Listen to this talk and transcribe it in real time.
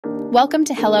Welcome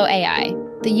to Hello AI,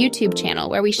 the YouTube channel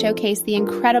where we showcase the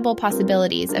incredible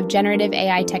possibilities of generative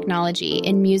AI technology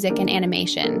in music and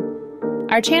animation.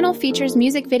 Our channel features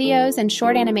music videos and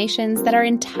short animations that are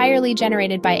entirely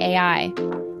generated by AI.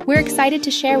 We're excited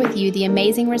to share with you the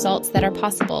amazing results that are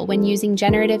possible when using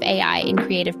generative AI in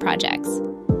creative projects.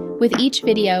 With each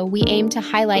video, we aim to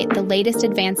highlight the latest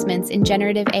advancements in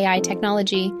generative AI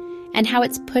technology and how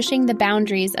it's pushing the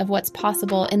boundaries of what's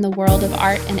possible in the world of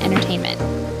art and entertainment.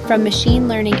 From machine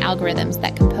learning algorithms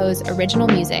that compose original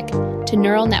music to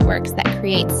neural networks that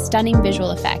create stunning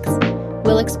visual effects,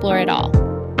 we'll explore it all.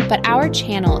 But our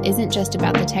channel isn't just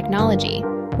about the technology.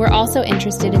 We're also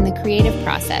interested in the creative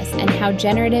process and how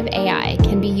generative AI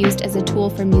can be used as a tool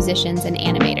for musicians and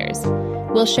animators.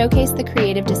 We'll showcase the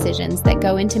creative decisions that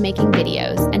go into making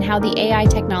videos and how the AI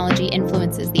technology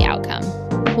influences the outcome.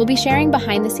 We'll be sharing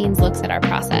behind-the-scenes looks at our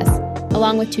process,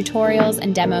 along with tutorials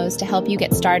and demos to help you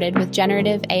get started with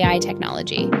generative AI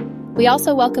technology. We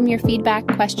also welcome your feedback,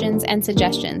 questions, and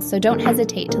suggestions, so don't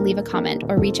hesitate to leave a comment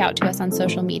or reach out to us on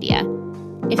social media.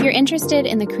 If you're interested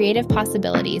in the creative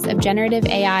possibilities of generative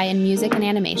AI in music and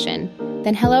animation,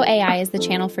 then Hello AI is the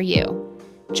channel for you.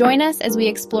 Join us as we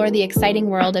explore the exciting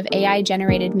world of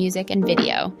AI-generated music and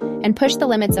video and push the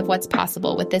limits of what's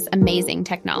possible with this amazing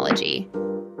technology.